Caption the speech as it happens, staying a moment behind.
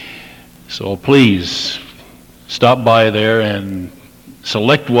So please stop by there and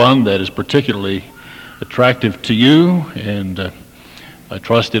select one that is particularly attractive to you, and I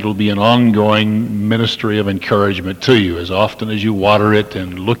trust it'll be an ongoing ministry of encouragement to you. As often as you water it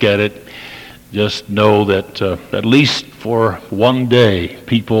and look at it, just know that at least for one day,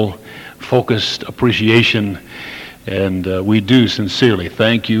 people focused appreciation, and we do sincerely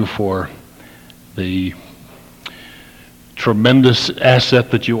thank you for the tremendous asset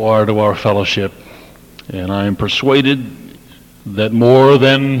that you are to our fellowship. And I am persuaded that more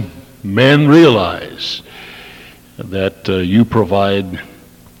than men realize, that you provide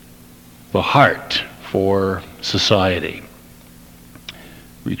the heart for society.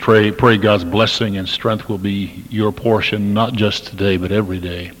 We pray God's blessing and strength will be your portion, not just today, but every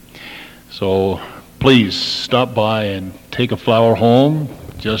day. So please stop by and take a flower home,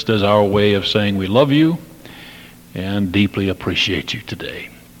 just as our way of saying we love you and deeply appreciate you today.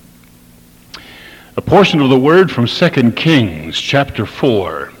 A portion of the word from 2 Kings chapter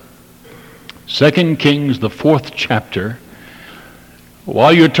 4. 2 Kings, the 4th chapter.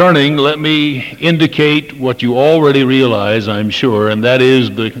 While you're turning, let me indicate what you already realize, I'm sure, and that is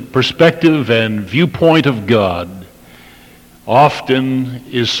the perspective and viewpoint of God often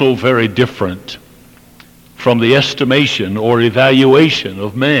is so very different from the estimation or evaluation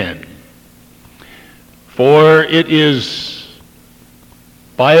of man. For it is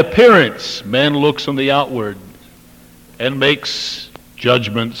by appearance man looks on the outward and makes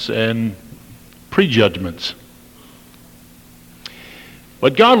judgments and prejudgments.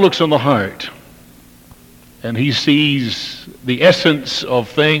 But God looks on the heart, and he sees the essence of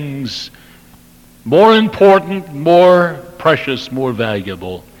things more important, more precious, more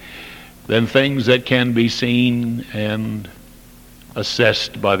valuable than things that can be seen and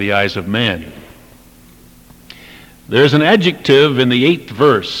assessed by the eyes of man. There's an adjective in the 8th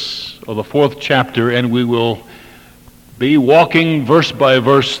verse of the 4th chapter, and we will be walking verse by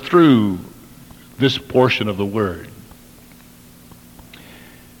verse through this portion of the word.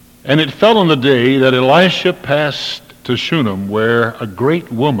 And it fell on the day that Elisha passed to Shunem, where a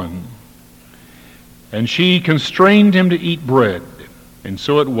great woman, and she constrained him to eat bread. And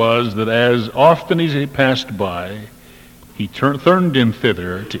so it was that as often as he passed by, he turned in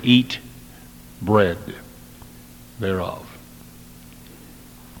thither to eat bread thereof.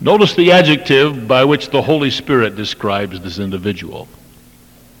 Notice the adjective by which the Holy Spirit describes this individual.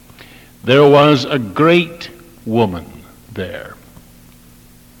 There was a great woman there.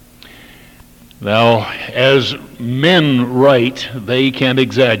 Now, as men write, they can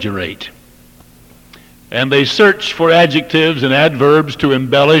exaggerate. And they search for adjectives and adverbs to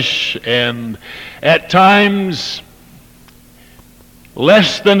embellish, and at times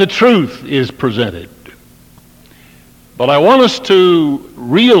less than the truth is presented. But I want us to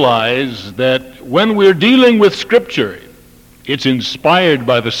realize that when we're dealing with Scripture, it's inspired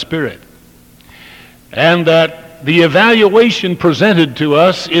by the Spirit, and that the evaluation presented to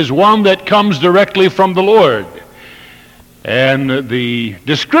us is one that comes directly from the Lord. And the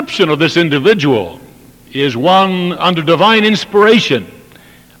description of this individual is one under divine inspiration,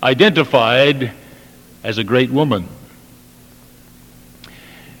 identified as a great woman.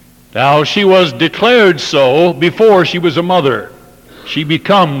 Now, she was declared so before she was a mother. She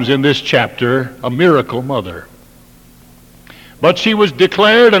becomes, in this chapter, a miracle mother. But she was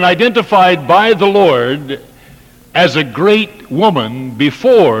declared and identified by the Lord as a great woman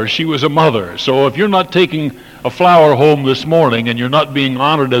before she was a mother. So if you're not taking a flower home this morning and you're not being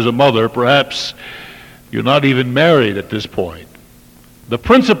honored as a mother, perhaps you're not even married at this point. The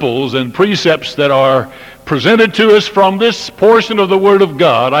principles and precepts that are presented to us from this portion of the Word of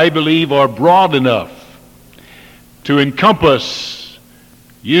God, I believe, are broad enough to encompass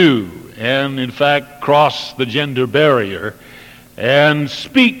you and, in fact, cross the gender barrier and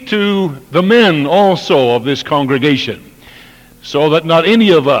speak to the men also of this congregation, so that not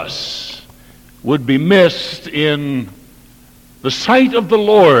any of us would be missed in the sight of the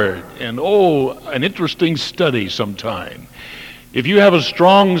Lord. And an interesting study sometime. If you have a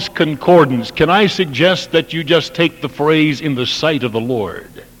Strong's Concordance, can I suggest that you just take the phrase "in the sight of the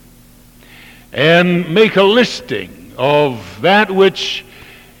Lord" and make a listing of that which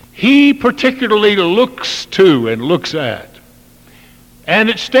he particularly looks to and looks at, and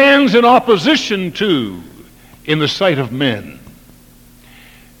it stands in opposition to "in the sight of men."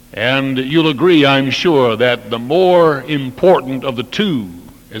 And you'll agree, I'm sure, that the more important of the two,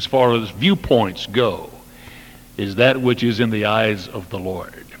 as far as viewpoints go, is that which is in the eyes of the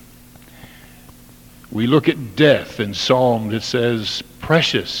Lord. We look at death in Psalms. It says,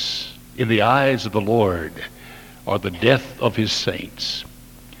 "Precious in the eyes of the Lord are the death of his saints."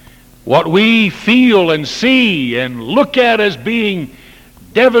 What we feel and see and look at as being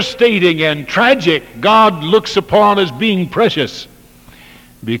devastating and tragic, God looks upon as being precious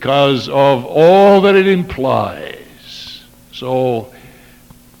because of all that it implies. So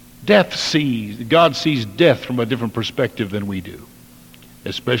God sees death from a different perspective than we do,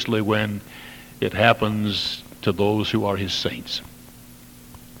 especially when it happens to those who are his saints.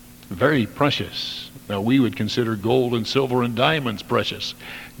 Very precious. Now we would consider gold and silver and diamonds precious.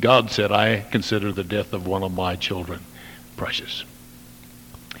 God said, I consider the death of one of my children precious.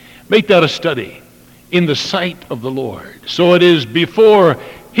 Make that a study in the sight of the Lord. So it is before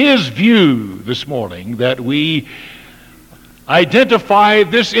his view this morning that we identify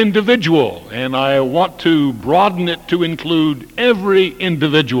this individual, and I want to broaden it to include every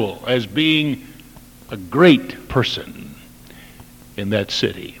individual as being a great person in that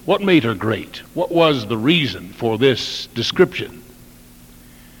city. What made her great? What was the reason for this description?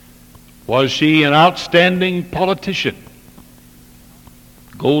 Was she an outstanding politician?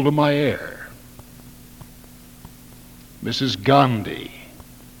 Golda Meir, Mrs. Gandhi,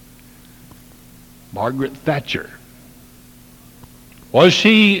 Margaret Thatcher. Was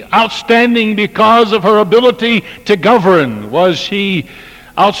she outstanding because of her ability to govern? Was she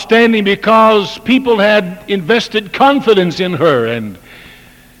outstanding because people had invested confidence in her and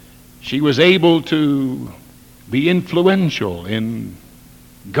she was able to be influential in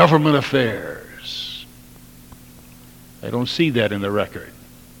government affairs? I don't see that in the record.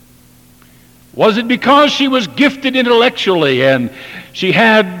 Was it because she was gifted intellectually and she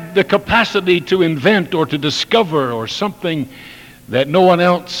had the capacity to invent or to discover or something that no one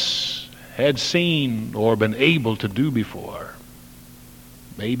else had seen or been able to do before?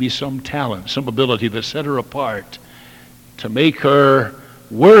 Maybe some talent, some ability that set her apart to make her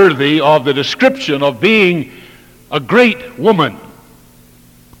worthy of the description of being a great woman.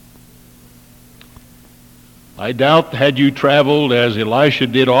 I doubt, had you traveled as Elisha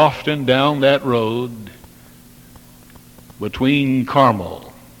did often down that road between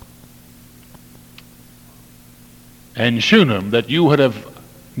Carmel and Shunem, that you would have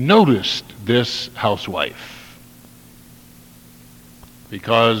noticed this housewife.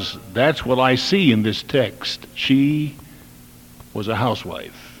 Because that's what I see in this text. She was a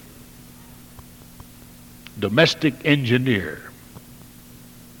housewife. Domestic engineer.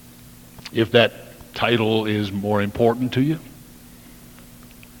 If that title is more important to you.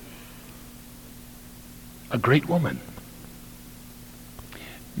 A great woman.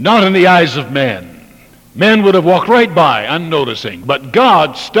 Not in the eyes of men. Men would have walked right by unnoticing, but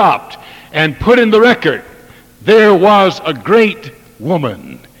God stopped and put in the record, there was a great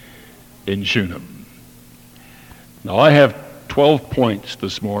woman in Shunem. Now I have 12 points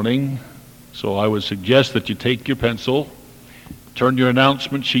this morning, so I would suggest that you take your pencil, turn your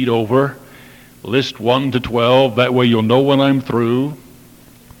announcement sheet over, list 1 to 12, that way you'll know when I'm through.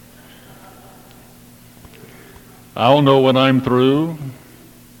 I'll know when I'm through.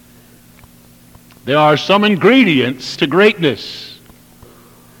 There are some ingredients to greatness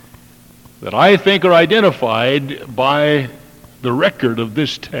that I think are identified by the record of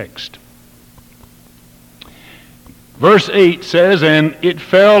this text. Verse 8 says, and it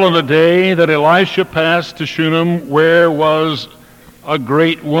fell on the day that Elisha passed to Shunem, where was a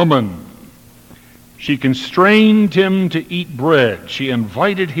great woman. She constrained him to eat bread. She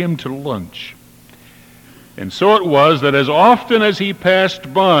invited him to lunch. And so it was that as often as he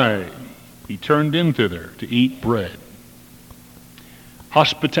passed by, he turned in thither to eat bread.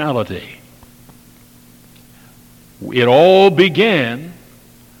 Hospitality. It all began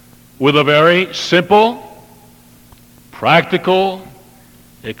with a very simple, practical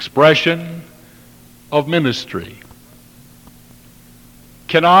expression of ministry.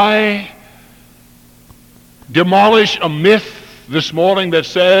 Can I demolish a myth this morning that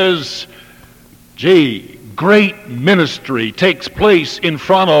says, gee, great ministry takes place in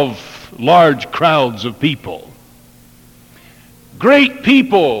front of large crowds of people? Great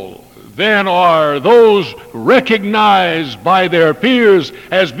people then are those recognized by their peers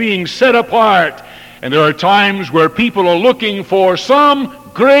as being set apart. And there are times where people are looking for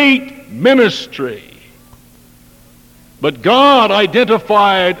some great ministry. But God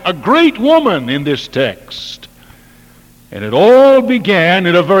identified a great woman in this text. And it all began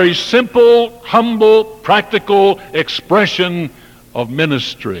in a very simple, humble, practical expression of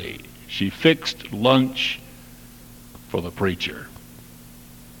ministry. She fixed lunch for the preacher.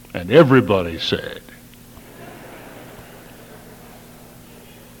 And everybody said,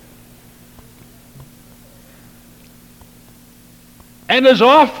 and as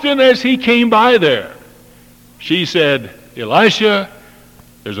often as he came by there, she said, Elisha,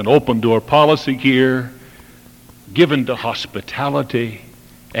 There's an open-door policy here, given to hospitality,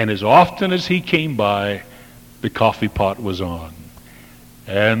 and as often as he came by, the coffee pot was on.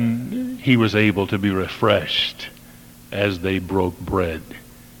 And he was able to be refreshed as they broke bread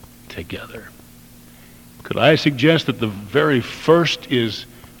together. Could I suggest that the very first is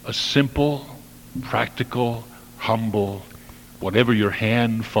a simple, practical, humble, whatever your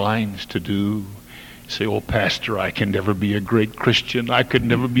hand finds to do? Say, oh, Pastor, I can never be a great Christian. I could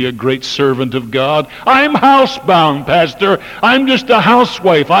never be a great servant of God. I'm housebound, Pastor. I'm just a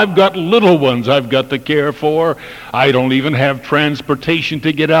housewife. I've got little ones I've got to care for. I don't even have transportation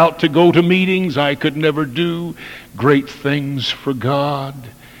to get out to go to meetings. I could never do great things for God.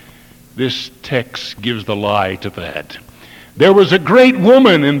 This text gives the lie to that. There was a great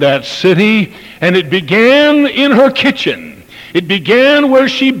woman in that city, and it began in her kitchen. It began where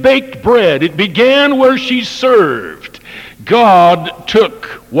she baked bread. It began where she served. God took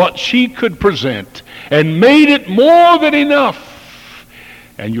what she could present and made it more than enough.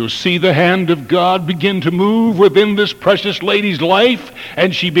 And you'll see the hand of God begin to move within this precious lady's life,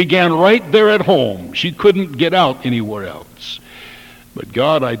 and she began right there at home. She couldn't get out anywhere else. But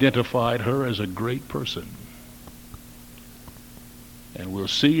God identified her as a great person. And we'll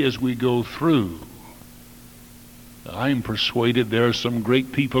see as we go through, I'm persuaded there are some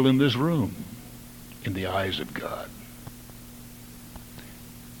great people in this room in the eyes of God.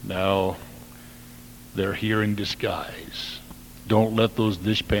 Now, they're here in disguise. Don't let those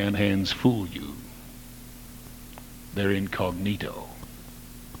dishpan hands fool you. They're incognito.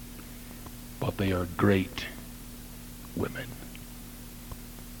 But they are great women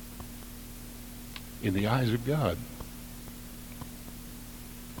in the eyes of God.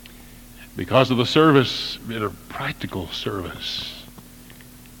 Because of the service, a practical service,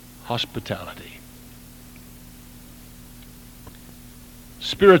 hospitality,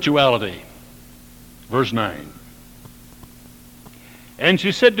 spirituality. Verse 9. And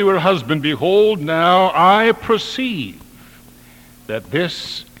she said to her husband, behold, now I perceive that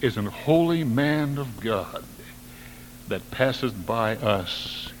this is an holy man of God that passeth by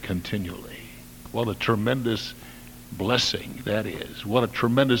us continually. What a tremendous blessing that is. What a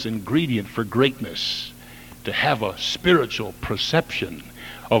tremendous ingredient for greatness, to have a spiritual perception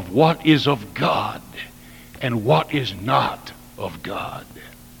of what is of God and what is not of God.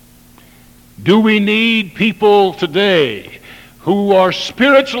 Do we need people today who are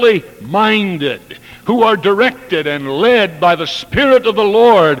spiritually minded, who are directed and led by the Spirit of the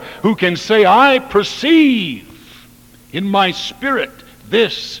Lord, who can say, I perceive in my spirit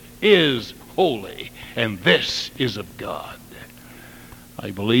this is holy and this is of God? I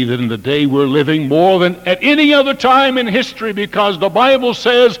believe that in the day we're living more than at any other time in history, because the Bible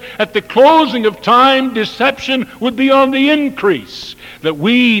says at the closing of time, deception would be on the increase, that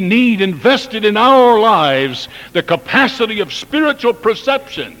we need invested in our lives the capacity of spiritual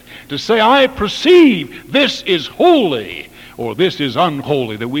perception to say, I perceive this is holy or this is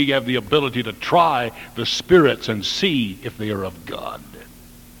unholy, that we have the ability to try the spirits and see if they are of God.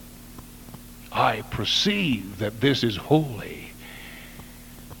 I perceive that this is holy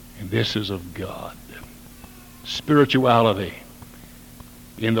and this is of God. Spirituality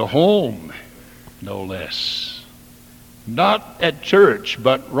in the home, no less. Not at church,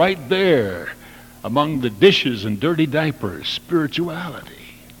 but right there among the dishes and dirty diapers. Spirituality.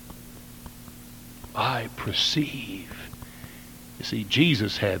 I perceive. You see,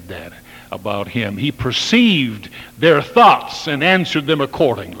 Jesus had that about him. He perceived their thoughts and answered them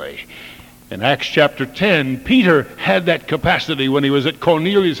accordingly. In Acts chapter 10, Peter had that capacity when he was at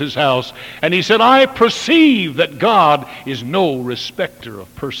Cornelius' house, and he said, I perceive that God is no respecter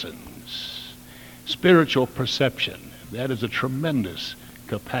of persons. Spiritual perception, that is a tremendous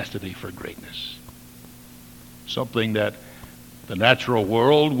capacity for greatness. Something that the natural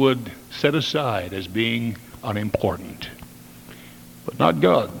world would set aside as being unimportant, but not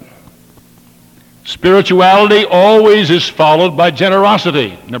God. Spirituality always is followed by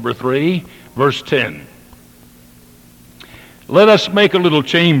generosity. Number 3. Verse 10. Let us make a little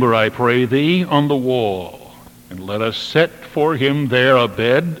chamber, I pray thee, on the wall, and let us set for him there a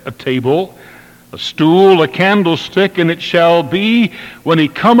bed, a table, a stool, a candlestick, and it shall be, when he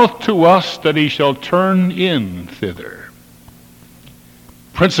cometh to us, that he shall turn in thither.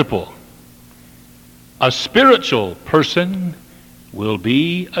 Principle. A spiritual person will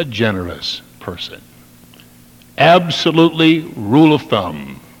be a generous person. Absolutely rule of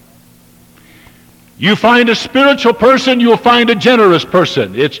thumb. You find a spiritual person, you'll find a generous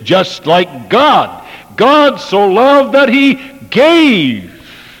person. It's just like God. God so loved that he gave.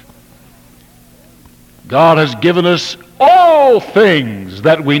 God has given us all things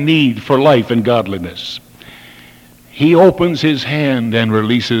that we need for life and godliness. He opens his hand and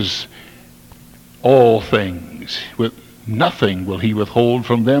releases all things. With nothing will he withhold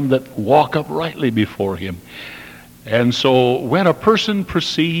from them that walk uprightly before him. And so when a person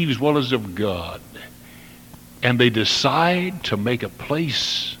perceives what is of God, and they decide to make a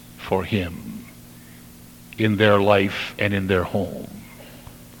place for him in their life and in their home,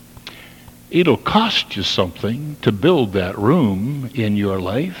 it'll cost you something to build that room in your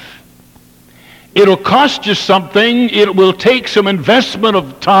life. It'll cost you something. It will take some investment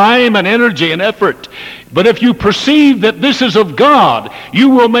of time and energy and effort. But if you perceive that this is of God, you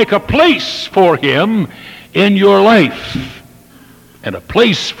will make a place for him in your life and a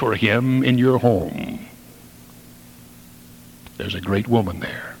place for him in your home. There's a great woman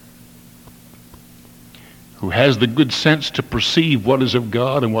there who has the good sense to perceive what is of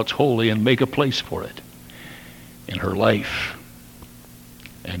God and what's holy and make a place for it in her life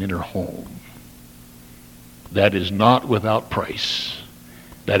and in her home. That is not without price.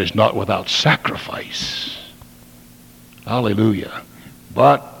 That is not without sacrifice. Hallelujah.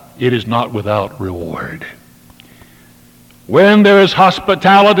 But it is not without reward. When there is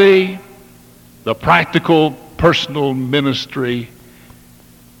hospitality, the practical personal ministry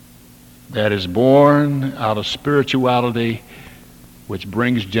that is born out of spirituality, which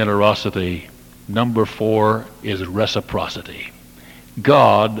brings generosity, number 4 is reciprocity.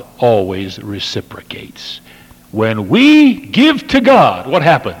 God always reciprocates. When we give to God, what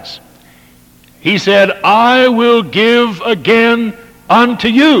happens? He said, I will give again unto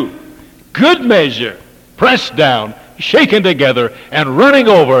you. Good measure, pressed down, shaken together, and running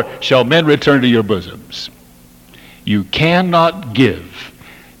over, shall men return to your bosoms. You cannot give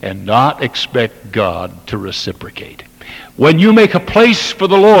and not expect God to reciprocate. When you make a place for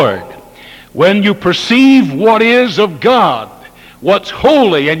the Lord, when you perceive what is of God, what's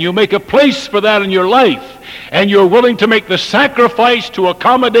holy, and you make a place for that in your life, and you're willing to make the sacrifice to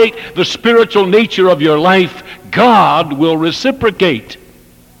accommodate the spiritual nature of your life, God will reciprocate.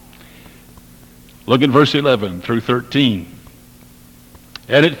 Look at verse 11 through 13.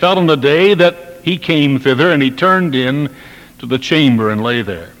 And it fell on the day that he came thither, and he turned in to the chamber and lay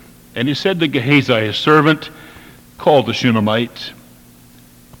there. And he said to Gehazi his servant, call the Shunammite.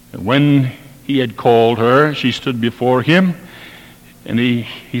 And when he had called her, she stood before him. And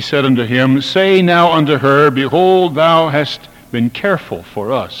he said unto him, say now unto her, behold, thou hast been careful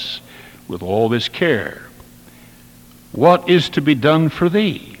for us with all this care. What is to be done for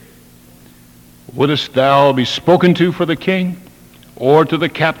thee? Wouldest thou be spoken to for the king, or to the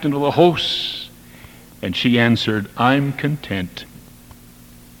captain of the hosts? And she answered, I'm content.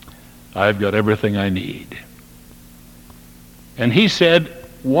 I've got everything I need. And he said,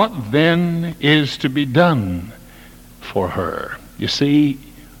 what then is to be done for her? You see,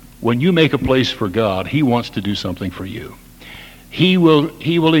 when you make a place for God, he wants to do something for you. He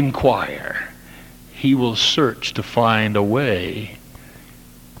will inquire. He will search to find a way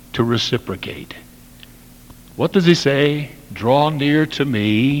to reciprocate. What does he say? Draw near to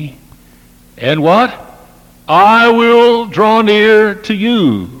me, and what? I will draw near to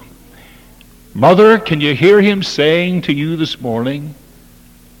you. Mother, can you hear him saying to you this morning,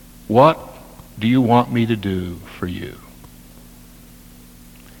 what do you want me to do for you?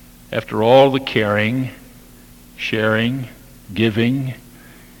 After all the caring, sharing, giving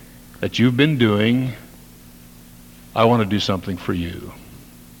that you've been doing, I want to do something for you.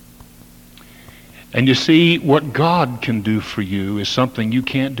 And you see, what God can do for you is something you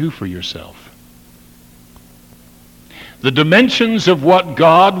can't do for yourself. The dimensions of what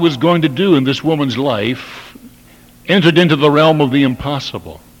God was going to do in this woman's life entered into the realm of the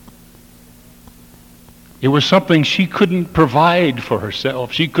impossible. It was something she couldn't provide for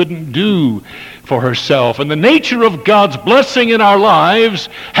herself. She couldn't do for herself. And the nature of God's blessing in our lives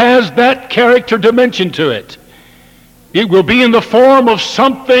has that character dimension to it. It will be in the form of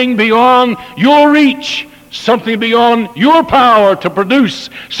something beyond your reach, something beyond your power to produce,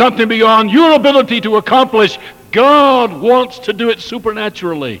 something beyond your ability to accomplish. God wants to do it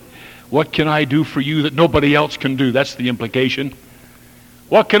supernaturally. What can I do for you that nobody else can do? That's the implication.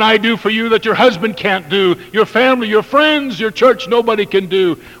 What can I do for you that your husband can't do, your family, your friends, your church, nobody can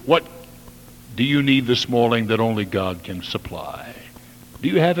do? What do you need this morning that only God can supply? Do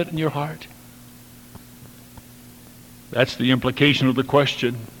you have it in your heart? That's the implication of the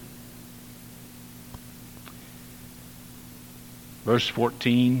question. Verse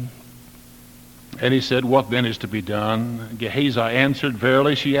 14. And he said, what then is to be done? Gehazi answered,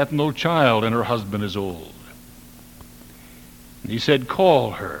 verily she hath no child, and her husband is old. And he said,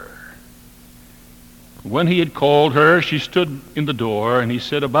 call her. When he had called her, she stood in the door, and he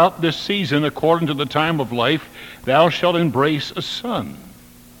said, About this season, according to the time of life, thou shalt embrace a son.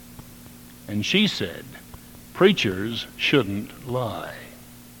 And she said, Preachers shouldn't lie.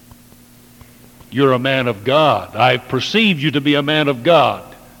 You're a man of God. I've perceived you to be a man of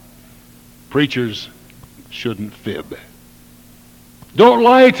God. Preachers shouldn't fib. Don't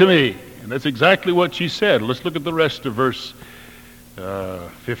lie to me. And that's exactly what she said. Let's look at the rest of verse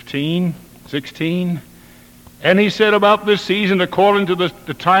 15, 16. And he said, About this season, according to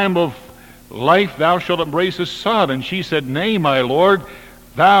the time of life, thou shalt embrace a son. And she said, Nay, my Lord,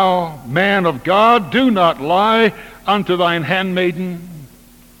 thou man of God, do not lie unto thine handmaiden.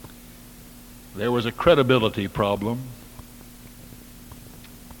 There was a credibility problem.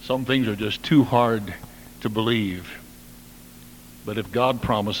 Some things are just too hard to believe. But if God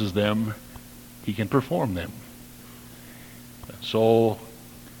promises them, he can perform them. So,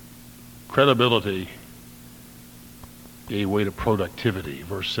 credibility gave way to productivity.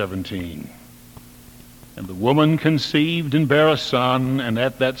 Verse 17. And the woman conceived and bare a son, and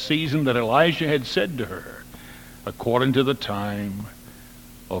at that season that Elijah had said to her, according to the time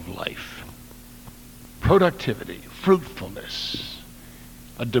of life. Productivity, fruitfulness.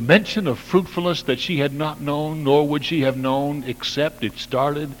 A dimension of fruitfulness that she had not known, nor would she have known, except it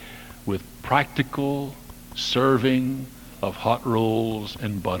started with practical serving of hot rolls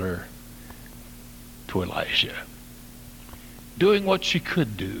and butter to Elisha. Doing what she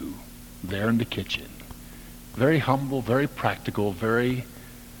could do there in the kitchen. Very humble, very practical, very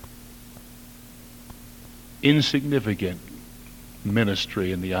insignificant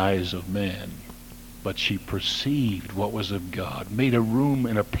ministry in the eyes of man. But she perceived what was of God, made a room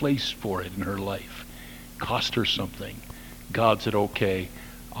and a place for it in her life. Cost her something. God said, okay,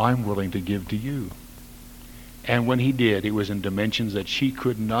 I'm willing to give to you. And when he did, it was in dimensions that she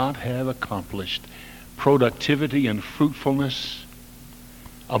could not have accomplished. Productivity and fruitfulness,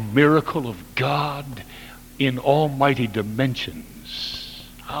 a miracle of God in almighty dimensions.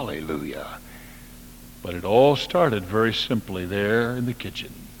 Hallelujah. But it all started very simply there in the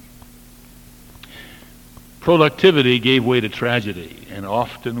kitchen. Productivity gave way to tragedy, and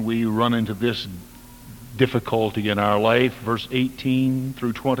often we run into this difficulty in our life. Verse 18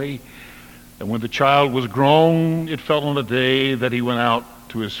 through 20. And when the child was grown, it fell on a day that he went out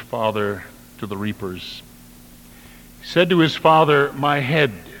to his father to the reapers. He said to his father, my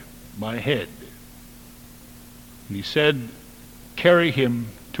head, my head. And he said, carry him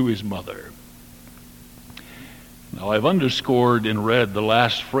to his mother. Now I've underscored and read the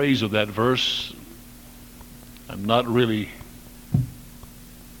last phrase of that verse. I'm not really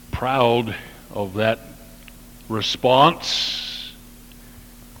proud of that response.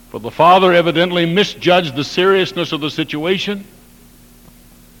 For the father evidently misjudged the seriousness of the situation,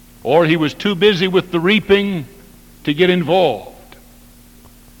 or he was too busy with the reaping to get involved,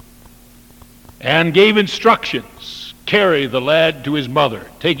 and gave instructions. Carry the lad to his mother.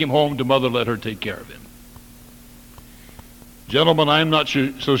 Take him home to mother, let her take care of him. Gentlemen, I'm not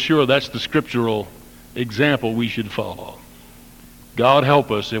so sure that's the scriptural example we should follow. God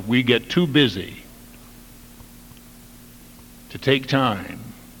help us if we get too busy to take time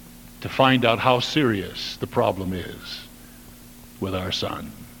to find out how serious the problem is with our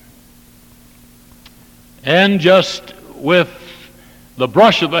son. And just with the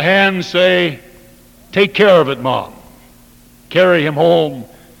brush of the hand say, take care of it, Mom. Carry him home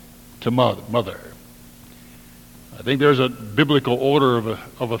to mother. I think there's a biblical order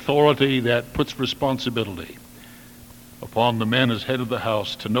of authority that puts responsibility upon the man as head of the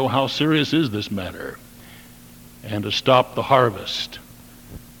house to know how serious is this matter and to stop the harvest,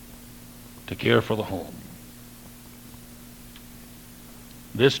 to care for the home.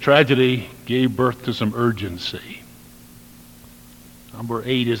 This tragedy gave birth to some urgency. Number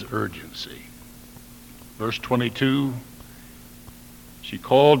 8 is urgency. Verse 22, she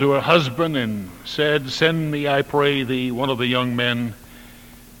called to her husband and said, send me, I pray thee, one of the young men,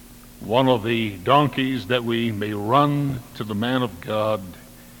 one of the donkeys, that we may run to the man of God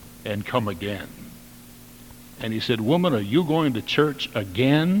and come again. And he said, woman, are you going to church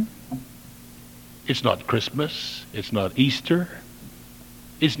again? It's not Christmas. It's not Easter.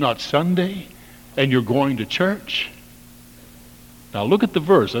 It's not Sunday. And you're going to church? Now look at the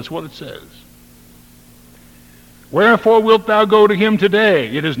verse. That's what it says. Wherefore wilt thou go to him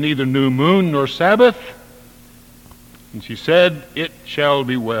today? It is neither new moon nor Sabbath. And she said, it shall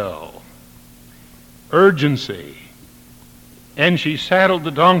be well. Urgency. And she saddled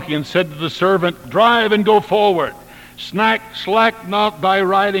the donkey and said to the servant, drive and go forward. Slack not thy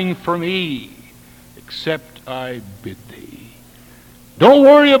riding for me, except I bid thee. Don't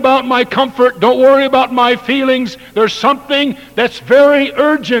worry about my comfort. Don't worry about my feelings. There's something that's very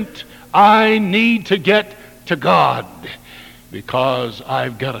urgent. I need to get to God because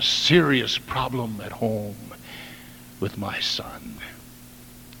I've got a serious problem at home with my son.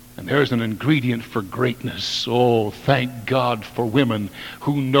 And there's an ingredient for greatness. Oh, thank God for women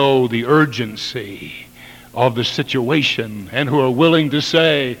who know the urgency of the situation and who are willing to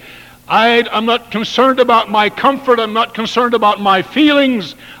say, I'm not concerned about my comfort. I'm not concerned about my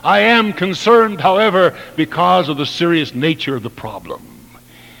feelings. I am concerned, however, because of the serious nature of the problem.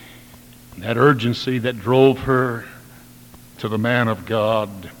 And that urgency that drove her to the man of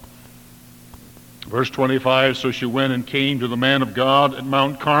God. Verse 25, so she went and came to the man of God at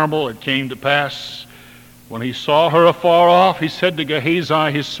Mount Carmel. It came to pass, when he saw her afar off, he said to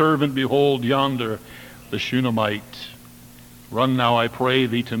Gehazi his servant, behold yonder the Shunammite. Run now, I pray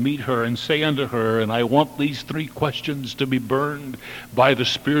thee, to meet her, and say unto her, and I want these 3 questions to be burned by the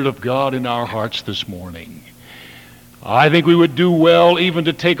Spirit of God in our hearts this morning. I think we would do well even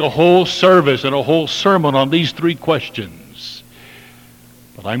to take a whole service and a whole sermon on these 3 questions.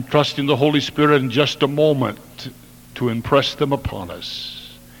 But I'm trusting the Holy Spirit in just a moment to impress them upon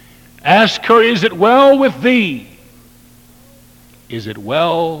us. Ask her, is it well with thee? Is it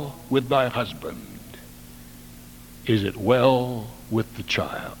well with thy husband? Is it well with the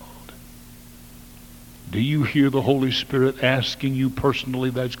child? Do you hear the Holy Spirit asking you personally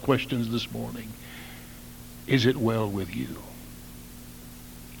those questions this morning? Is it well with you?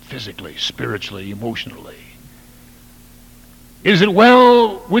 Physically, spiritually, emotionally. Is it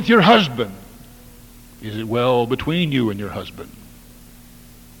well with your husband? Is it well between you and your husband?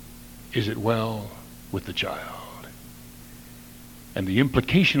 Is it well with the child? And the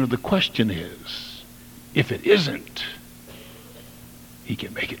implication of the question is, if it isn't, he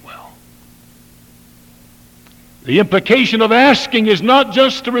can make it well. The implication of asking is not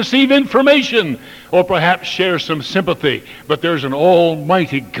just to receive information or perhaps share some sympathy, but there's an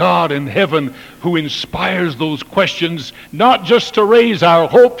almighty God in heaven who inspires those questions not just to raise our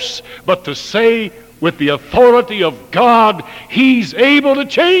hopes, but to say with the authority of God, he's able to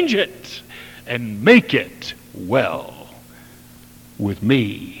change it and make it well with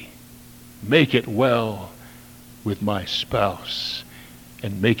me. Make it well with my spouse,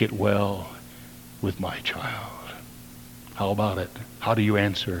 and make it well with my child. How about it? How do you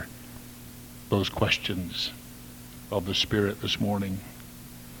answer those questions of the Spirit this morning?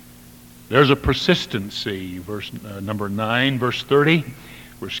 There's a persistency. Verse number 9, verse 30.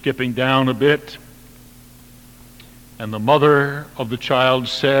 We're skipping down a bit. And the mother of the child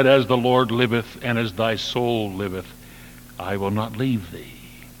said, as the Lord liveth, and as thy soul liveth, I will not leave thee.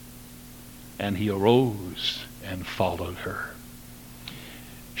 And he arose and followed her.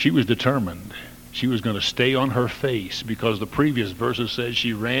 She was determined. She was going to stay on her face, because the previous verses says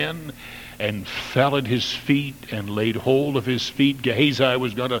she ran and fell at his feet and laid hold of his feet. Gehazi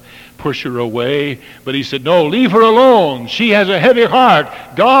was going to push her away, but he said, no, leave her alone. She has a heavy heart.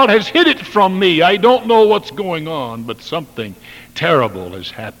 God has hid it from me. I don't know what's going on, but something terrible has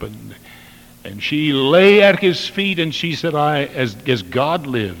happened. And she lay at his feet and she said, as God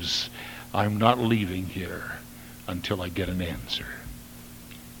lives, I'm not leaving here until I get an answer.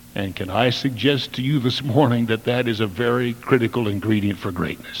 And can I suggest to you this morning that that is a very critical ingredient for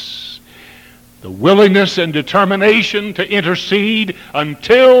greatness? The willingness and determination to intercede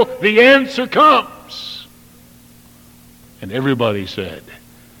until the answer comes. And everybody said,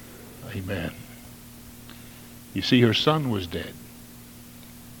 amen. You see, her son was dead.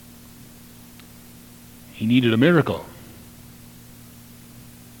 He needed a miracle.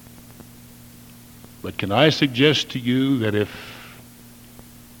 But can I suggest to you that if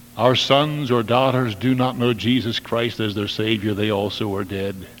our sons or daughters do not know Jesus Christ as their Savior, they also are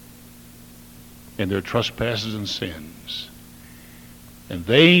dead in their trespasses and sins. And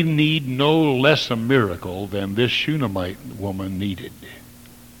they need no less a miracle than this Shunammite woman needed.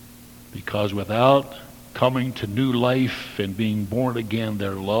 Because without coming to new life and being born again,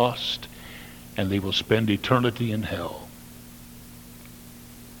 they're lost, and they will spend eternity in hell.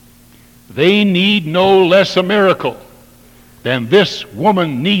 They need no less a miracle than this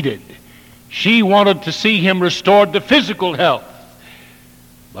woman needed. She wanted to see him restored to physical health.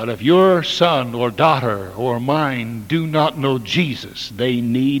 But if your son or daughter or mine do not know Jesus, they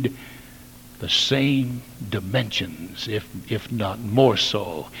need the same dimensions, if not more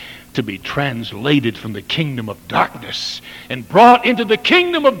so, to be translated from the kingdom of darkness and brought into the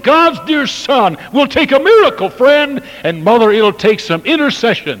kingdom of God's dear Son. Will take a miracle, friend, and mother, it'll take some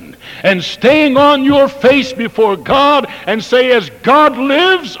intercession and staying on your face before God and say, as God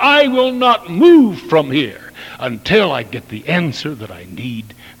lives, I will not move from here until I get the answer that I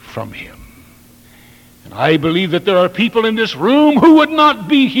need from him. And I believe that there are people in this room who would not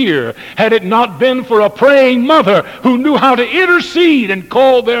be here had it not been for a praying mother who knew how to intercede and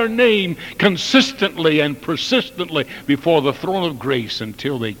call their name consistently and persistently before the throne of grace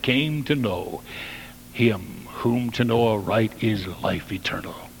until they came to know him whom to know aright is life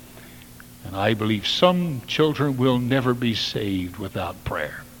eternal. And I believe some children will never be saved without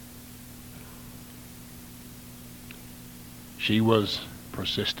prayer. She was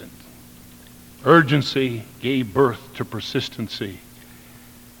persistent. Urgency gave birth to persistency,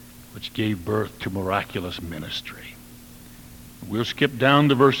 which gave birth to miraculous ministry. We'll skip down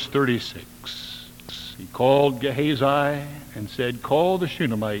to verse 36. He called Gehazi and said, "Call the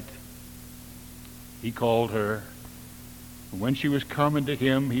Shunammite." He called her. And when she was coming to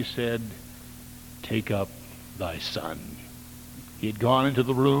him, he said, "Take up thy son." He had gone into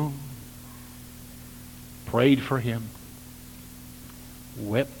the room, prayed for him,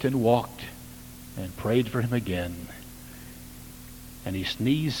 wept and walked, and prayed for him again. And he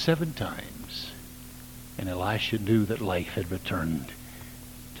sneezed 7 times. And Elisha knew that life had returned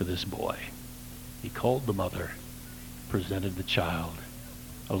to this boy. He called the mother, presented the child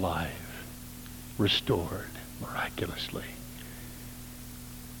alive, restored miraculously.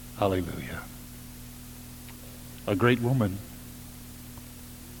 Hallelujah. A great woman.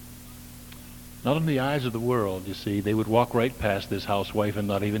 Not in the eyes of the world, you see. They would walk right past this housewife and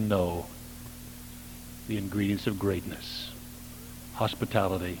not even know the ingredients of greatness: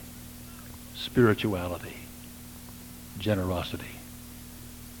 hospitality, spirituality, generosity.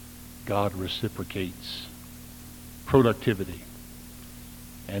 God reciprocates productivity,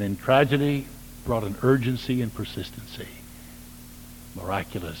 and in tragedy brought an urgency and persistency.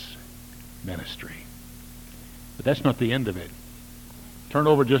 Miraculous ministry. But that's not the end of it. Turn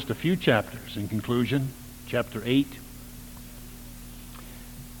over just a few chapters in conclusion. Chapter 8.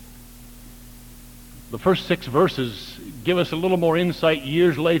 The first 6 verses give us a little more insight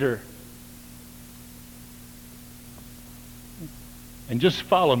years later. And just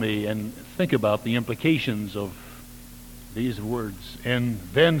follow me and think about the implications of these words. "And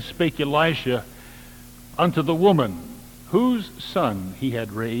then spake Elisha unto the woman, whose son he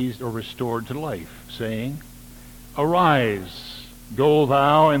had raised or restored to life, saying, Arise, go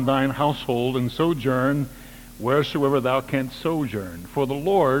thou and thine household, and sojourn wheresoever thou canst sojourn. For the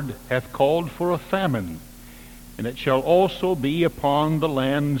Lord hath called for a famine, and it shall also be upon the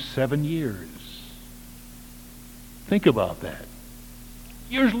land 7 years. Think about that.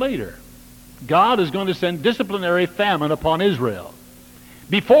 Years later, God is going to send disciplinary famine upon Israel.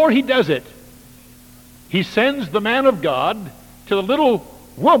 Before he does it, he sends the man of God to the little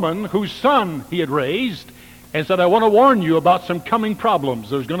woman whose son he had raised and said, I want to warn you about some coming problems.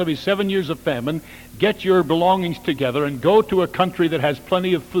 There's going to be 7 years of famine. Get your belongings together and go to a country that has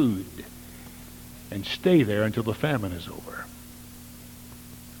plenty of food and stay there until the famine is over.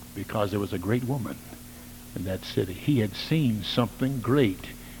 Because there was a great woman in that city. He had seen something great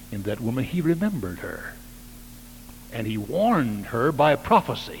in that woman. He remembered her. And he warned her by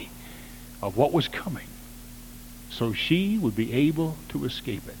prophecy of what was coming, so she would be able to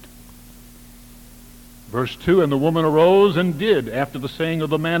escape it. Verse 2, And the woman arose and did after the saying of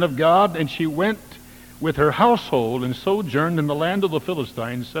the man of God, and she went with her household and sojourned in the land of the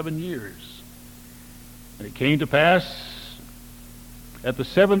Philistines 7 years. And it came to pass at the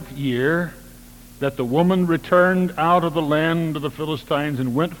 7th year that the woman returned out of the land of the Philistines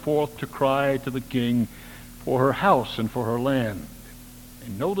and went forth to cry to the king for her house and for her land.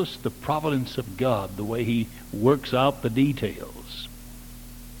 And notice the providence of God, the way he works out the details.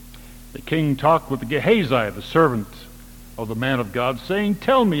 The king talked with Gehazi, the servant of the man of God, saying,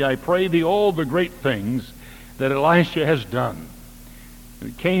 Tell me, I pray thee, all the great things that Elisha has done. And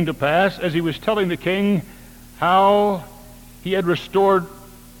it came to pass, as he was telling the king how he had restored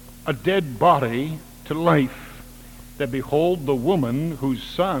a dead body to life, that behold, the woman whose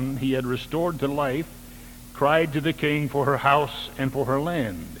son he had restored to life cried to the king for her house and for her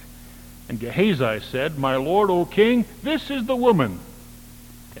land. And Gehazi said, My lord, O king, this is the woman,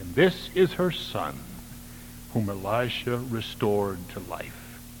 and this is her son, whom Elisha restored to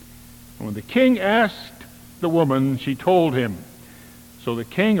life. And when the king asked the woman, she told him. So the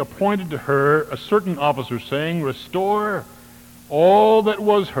king appointed to her a certain officer, saying, Restore all that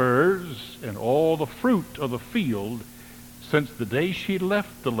was hers, and all the fruit of the field, since the day she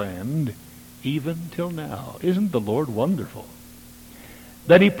left the land, even till now. Isn't the Lord wonderful?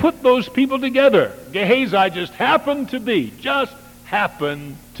 That he put those people together. Gehazi just happened to be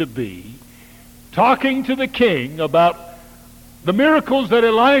talking to the king about the miracles that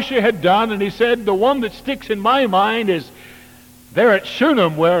Elisha had done, and he said the one that sticks in my mind is there at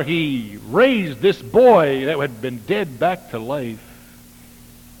Shunem, where he raised this boy that had been dead back to life.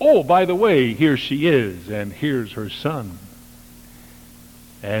 Oh, by the way, here she is, and here's her son.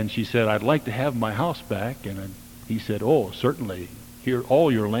 And she said, I'd like to have my house back. And he said, oh, certainly. Here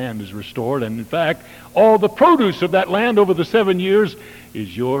all your land is restored. And in fact, all the produce of that land over the 7 years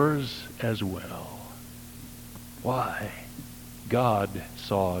is yours as well. Why? God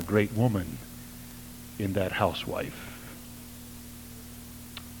saw a great woman in that housewife.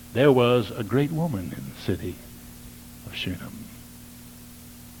 There was a great woman in the city of Shunem.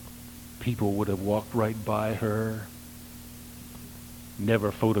 People would have walked right by her,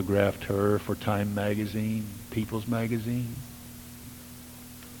 never photographed her for Time magazine, People's magazine.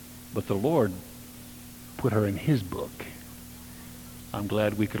 But the Lord put her in his book. I'm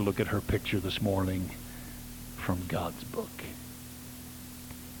glad we could look at her picture this morning from God's book.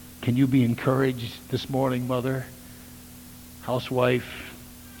 Can you be encouraged this morning, mother, housewife,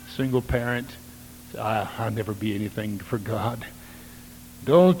 single parent? I'll never be anything for God.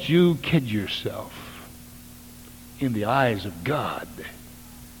 Don't you kid yourself. In the eyes of God,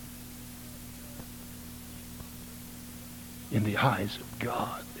 in the eyes of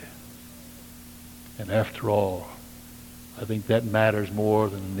God. And after all, I think that matters more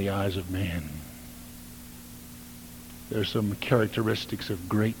than in the eyes of man. There's some characteristics of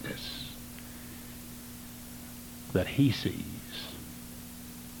greatness that he sees.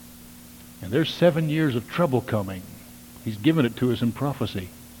 And there's 7 years of trouble coming. He's given it to us in prophecy.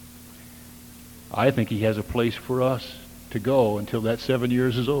 I think he has a place for us to go until that 7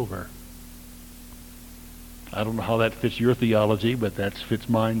 years is over. I don't know how that fits your theology, but that fits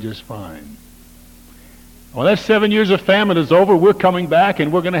mine just fine. When that 7 years of famine is over, we're coming back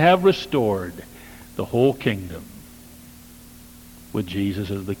and we're going to have restored the whole kingdom with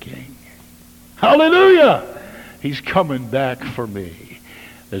Jesus as the king. Hallelujah! He's coming back for me.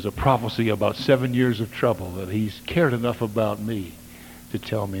 There's a prophecy about 7 years of trouble that he's cared enough about me to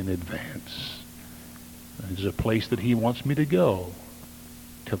tell me in advance. There's a place that he wants me to go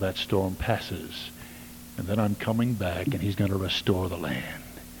till that storm passes. And then I'm coming back and he's going to restore the land.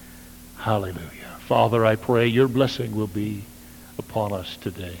 Hallelujah. Father, I pray your blessing will be upon us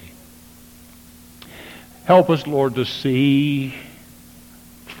today. Help us, Lord, to see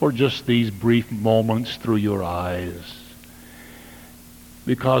for just these brief moments through your eyes.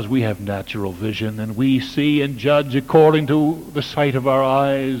 Because we have natural vision and we see and judge according to the sight of our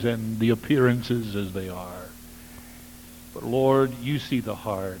eyes and the appearances as they are. But Lord, you see the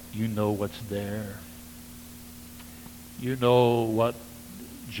heart. You know what's there. You know what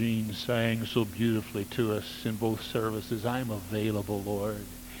Gene sang so beautifully to us in both services. I'm available, Lord.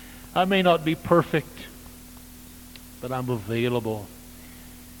 I may not be perfect, but I'm available.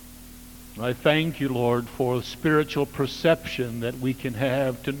 I thank you, Lord, for the spiritual perception that we can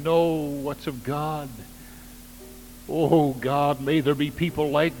have to know what's of God. Oh, God, may there be people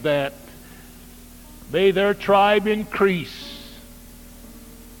like that. May their tribe increase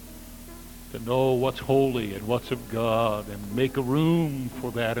to know what's holy and what's of God and make a room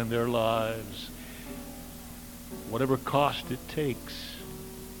for that in their lives. Whatever cost it takes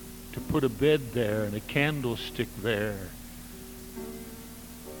to put a bed there and a candlestick there.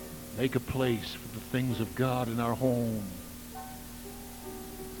 Make a place for the things of God in our home.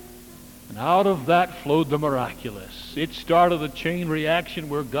 And out of that flowed the miraculous. It started a chain reaction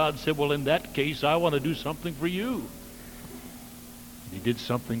where God said, well, in that case, I want to do something for you. And he did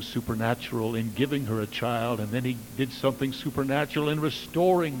something supernatural in giving her a child, and then he did something supernatural in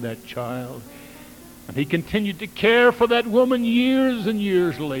restoring that child. And he continued to care for that woman years and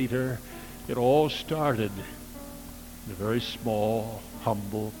years later. It all started in a very small,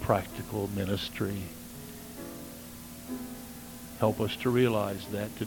 humble, practical ministry. Help us to realize that today.